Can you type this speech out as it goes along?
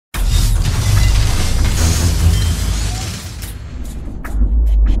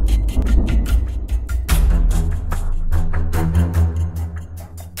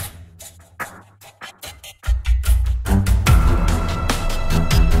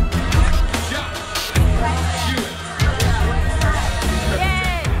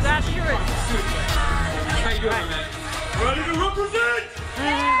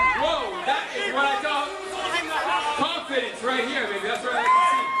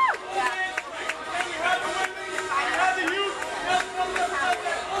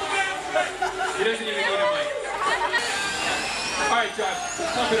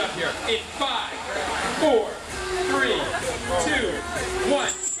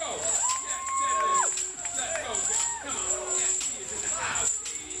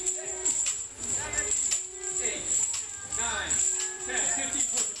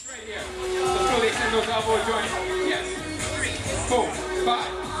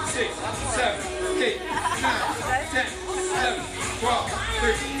6, 7, 8, 9, 10, 11, 12,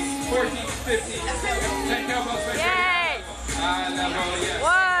 13, 14, 15. 10 kettlebell swings. Yay! High level, yes.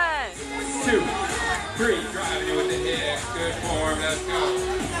 1, 2, 3. Driving it with the hip. Good form. Let's go.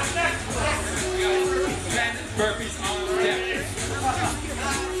 10 burpees on deck.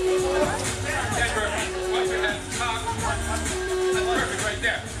 10 burpees. Watch your head. Top. That's perfect right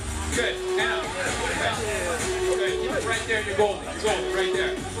there. Good. Down. Good. Good. Keep it right there. You're golden. You're golden. Right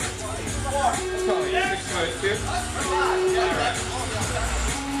there. Let's call it 6 foot 2. All right.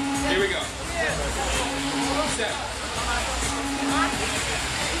 Here we go. 7.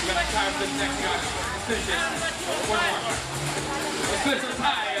 We're going to time for the next guy. Let's finish it. One more. Let's finish this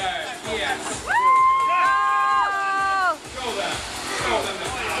high, guys. Yes. Show them. Show them the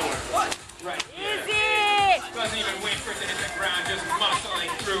power. Right here. easy! Doesn't even wait for it to hit the ground, just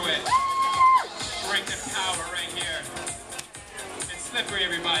muscling through it. Strength and power right here. It's slippery,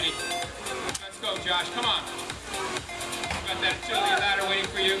 everybody. Let's go, Josh. Come on. Got that chili ladder waiting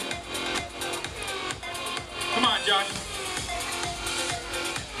for you. Come on, Josh.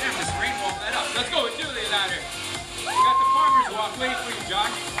 Damn, this rain won't let up. Let's go with chili ladder. We got the farmer's walk waiting for you,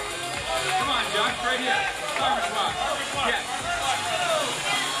 Josh. Come on, Josh. Right here. Farmer's walk. Yes.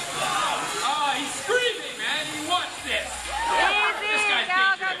 Oh, he's screaming, man. He wants this. Easy! This guy's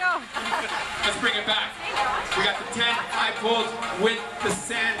dangerous. Go. Let's bring it back. We got the 10 high pulls with the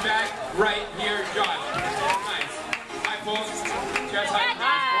sandbag right here, Josh. Nice. High pulls, chest high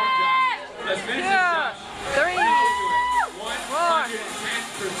pulls, Josh. Let's finish this, Josh. 3, 110%.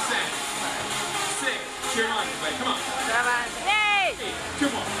 6. Cheer on, everybody. Come on. 7, 8. 2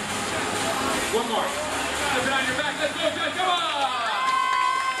 more. 1 more. Flip it on your back. Let's go, Josh. Come on.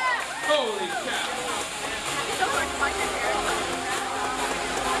 Holy cow.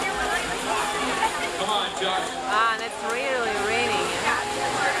 Come on, Josh. Ah, and it's really raining.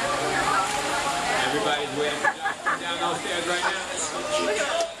 Everybody's waiting for Josh to come down those stairs right now.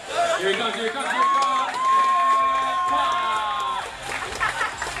 Here he comes, here he comes, here he comes.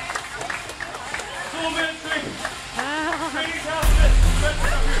 Full ministry.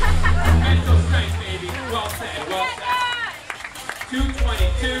 Mental strength, baby. Well said, well said.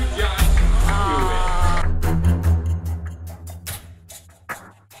 222, Josh. You win.